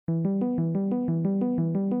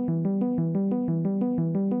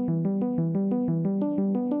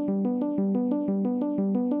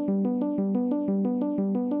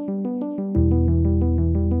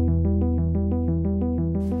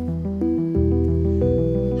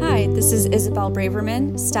This is Isabel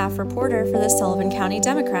Braverman, staff reporter for the Sullivan County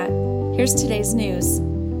Democrat. Here's today's news.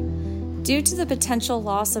 Due to the potential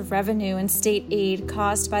loss of revenue and state aid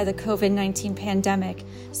caused by the COVID-19 pandemic,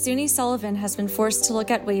 SUNY Sullivan has been forced to look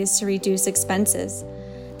at ways to reduce expenses.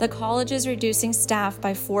 The college is reducing staff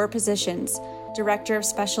by 4 positions: Director of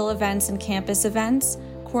Special Events and Campus Events,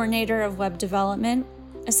 Coordinator of Web Development,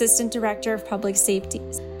 Assistant Director of Public Safety,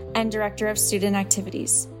 and Director of Student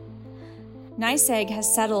Activities. NYSEG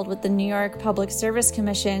has settled with the New York Public Service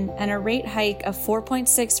Commission, and a rate hike of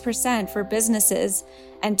 4.6% for businesses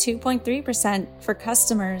and 2.3% for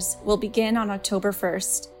customers will begin on October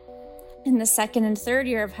 1st. In the second and third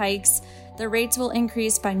year of hikes, the rates will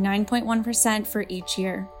increase by 9.1% for each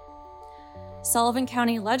year. Sullivan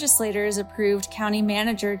County legislators approved County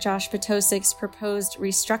Manager Josh Potosik's proposed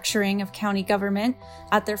restructuring of county government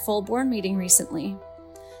at their full board meeting recently.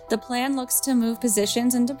 The plan looks to move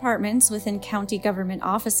positions and departments within county government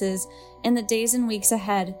offices in the days and weeks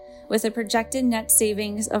ahead, with a projected net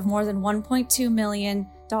savings of more than $1.2 million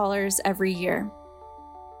every year.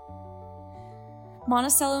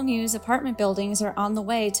 Monticello Mews apartment buildings are on the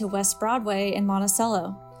way to West Broadway in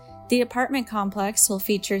Monticello. The apartment complex will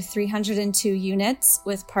feature 302 units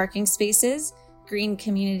with parking spaces, green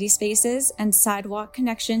community spaces, and sidewalk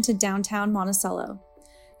connection to downtown Monticello.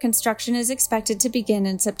 Construction is expected to begin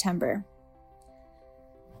in September.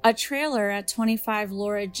 A trailer at 25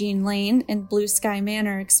 Laura Jean Lane in Blue Sky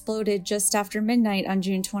Manor exploded just after midnight on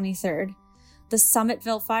June 23rd. The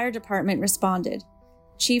Summitville Fire Department responded.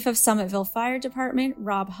 Chief of Summitville Fire Department,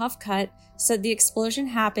 Rob Huffcutt, said the explosion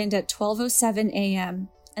happened at 12:07 a.m.,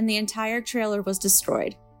 and the entire trailer was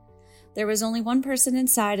destroyed. There was only one person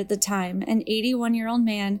inside at the time, an 81-year-old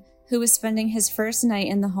man who was spending his first night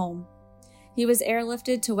in the home. He was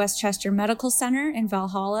airlifted to Westchester Medical Center in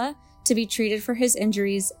Valhalla to be treated for his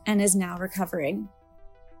injuries and is now recovering.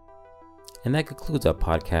 And that concludes our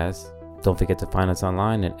podcast. Don't forget to find us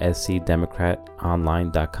online at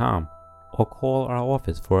scdemocratonline.com or call our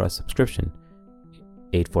office for a subscription,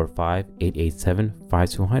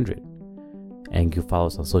 845-887-5200. And you can follow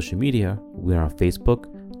us on social media. We are on Facebook,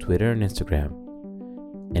 Twitter, and Instagram.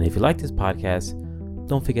 And if you like this podcast,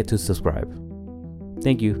 don't forget to subscribe.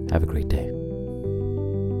 Thank you. Have a great day.